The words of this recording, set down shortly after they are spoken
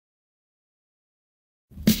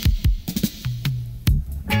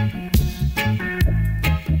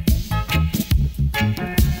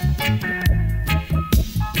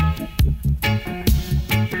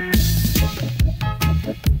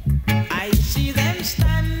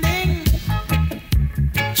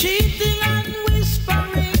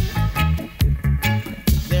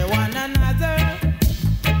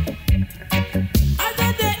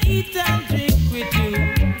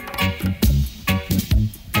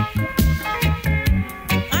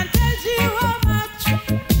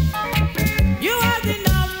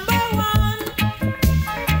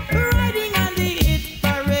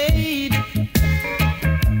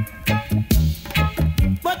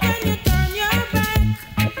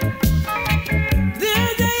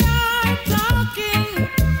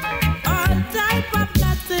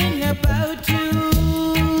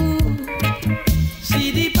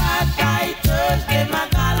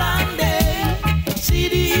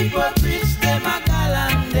hypocrites, them a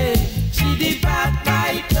galande. See the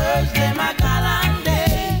backbiters, them a galande.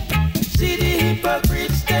 See the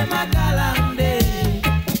hypocrites, them a galande.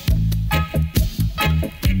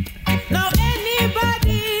 Now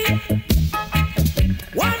anybody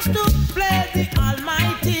wants to play the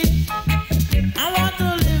Almighty, I want to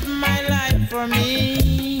live my life for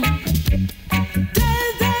me. Tell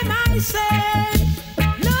them I say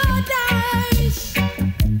no dice,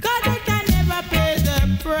 'cause they can never pay the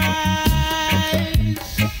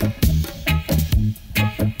price.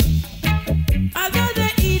 Although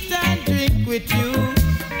they eat and drink with you,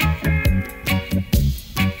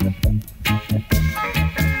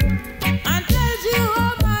 and tells you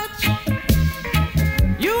how much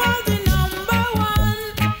you are the number one,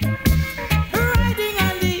 riding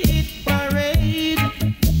on the hit parade.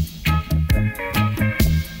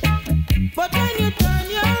 But when you turn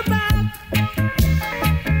your back,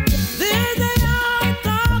 there they are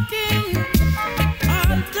talking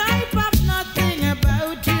all type of nothing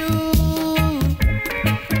about you.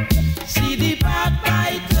 See the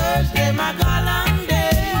backbiters, them a galande.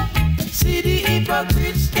 See the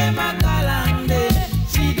hypocrites,